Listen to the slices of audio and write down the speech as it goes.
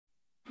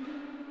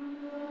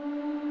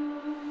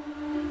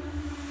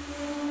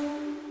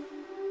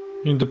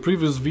In the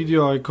previous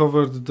video I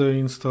covered the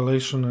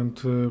installation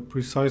and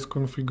precise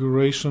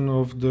configuration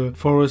of the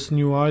Forest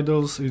New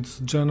Idols, its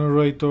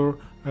generator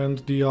and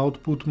the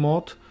output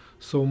mod.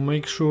 So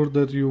make sure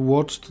that you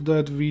watched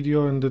that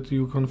video and that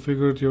you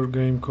configured your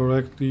game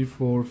correctly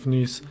for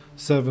FNIS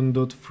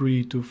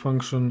 7.3 to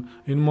function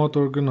in Mod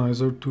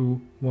Organizer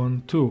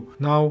 2.1.2.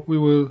 Now we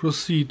will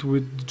proceed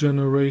with the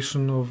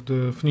generation of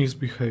the FNIS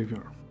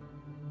behavior.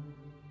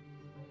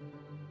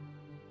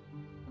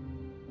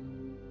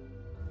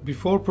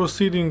 Before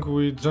proceeding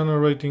with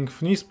generating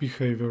FNIS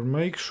behavior,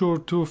 make sure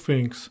two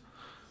things.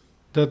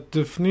 That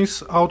the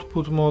FNIS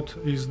output mod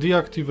is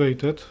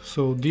deactivated,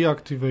 so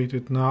deactivate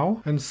it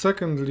now. And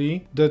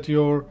secondly, that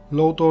your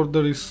load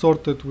order is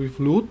sorted with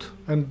loot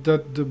and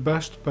that the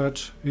bashed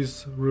patch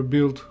is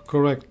rebuilt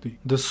correctly.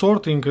 The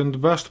sorting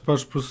and bashed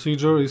patch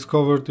procedure is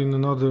covered in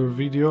another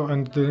video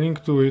and the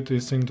link to it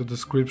is in the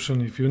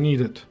description if you need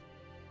it.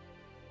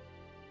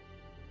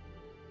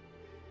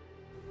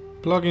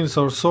 Plugins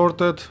are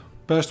sorted.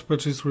 Bashed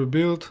patch is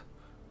rebuilt,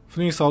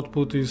 FNIS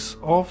output is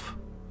off,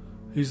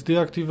 is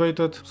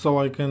deactivated, so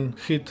I can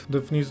hit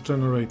the FNIS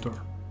generator.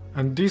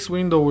 And this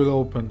window will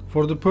open.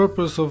 For the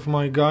purpose of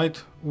my guide,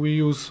 we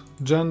use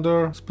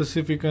gender,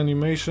 specific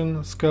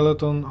animation,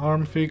 skeleton,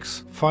 arm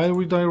fix, file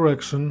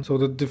redirection, so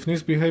that the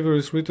FNIS behavior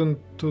is written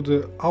to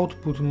the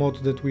output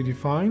mod that we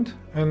defined.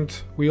 And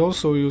we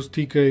also use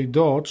TK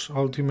dodge,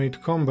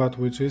 ultimate combat,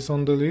 which is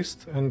on the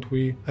list, and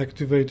we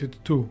activate it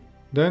too.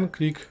 Then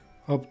click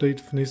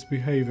update FNIS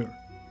behavior.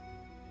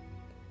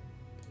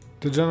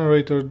 The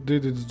generator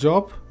did its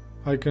job.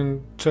 I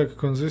can check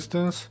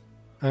consistency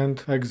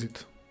and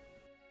exit.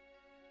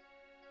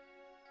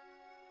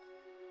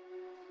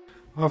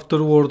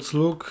 Afterwards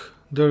look,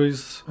 there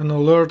is an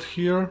alert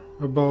here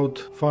about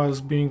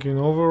files being in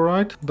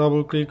Overwrite.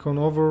 Double click on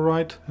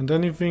Overwrite and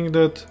anything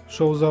that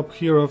shows up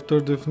here after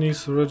the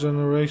FNIS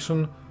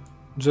regeneration,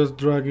 just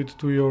drag it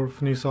to your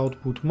FNIS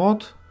output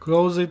mod.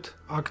 Close it,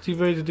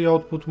 activate the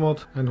output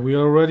mod, and we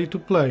are ready to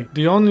play.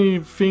 The only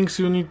things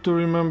you need to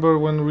remember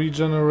when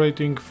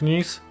regenerating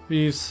FNIS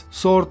is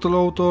sort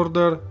load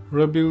order,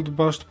 rebuild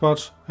bashed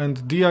patch, and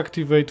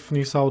deactivate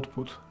FNIS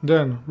output.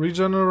 Then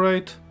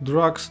regenerate,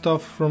 drag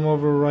stuff from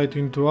Overwrite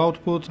into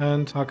output,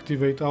 and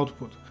activate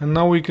output. And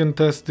now we can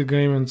test the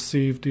game and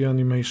see if the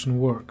animation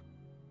works.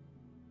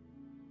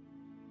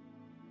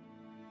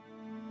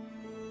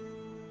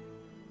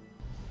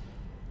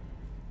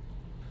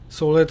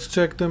 So let's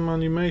check them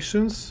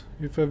animations,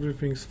 if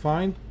everything's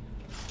fine.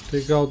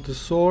 Take out the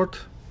sword.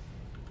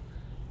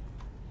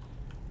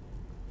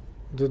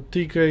 The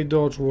TK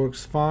dodge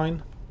works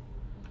fine.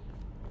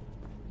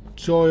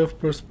 Joy of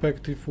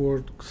perspective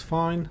works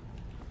fine.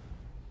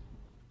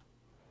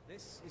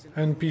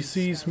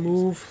 NPCs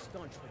move,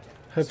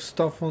 have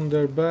stuff on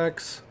their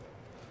backs.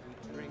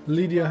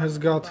 Lydia has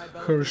got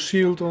her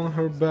shield on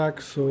her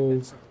back,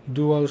 so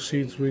dual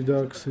sheet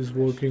redux is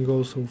working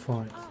also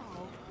fine.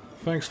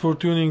 Thanks for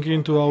tuning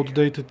in to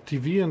Outdated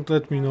TV and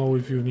let me know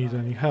if you need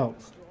any help.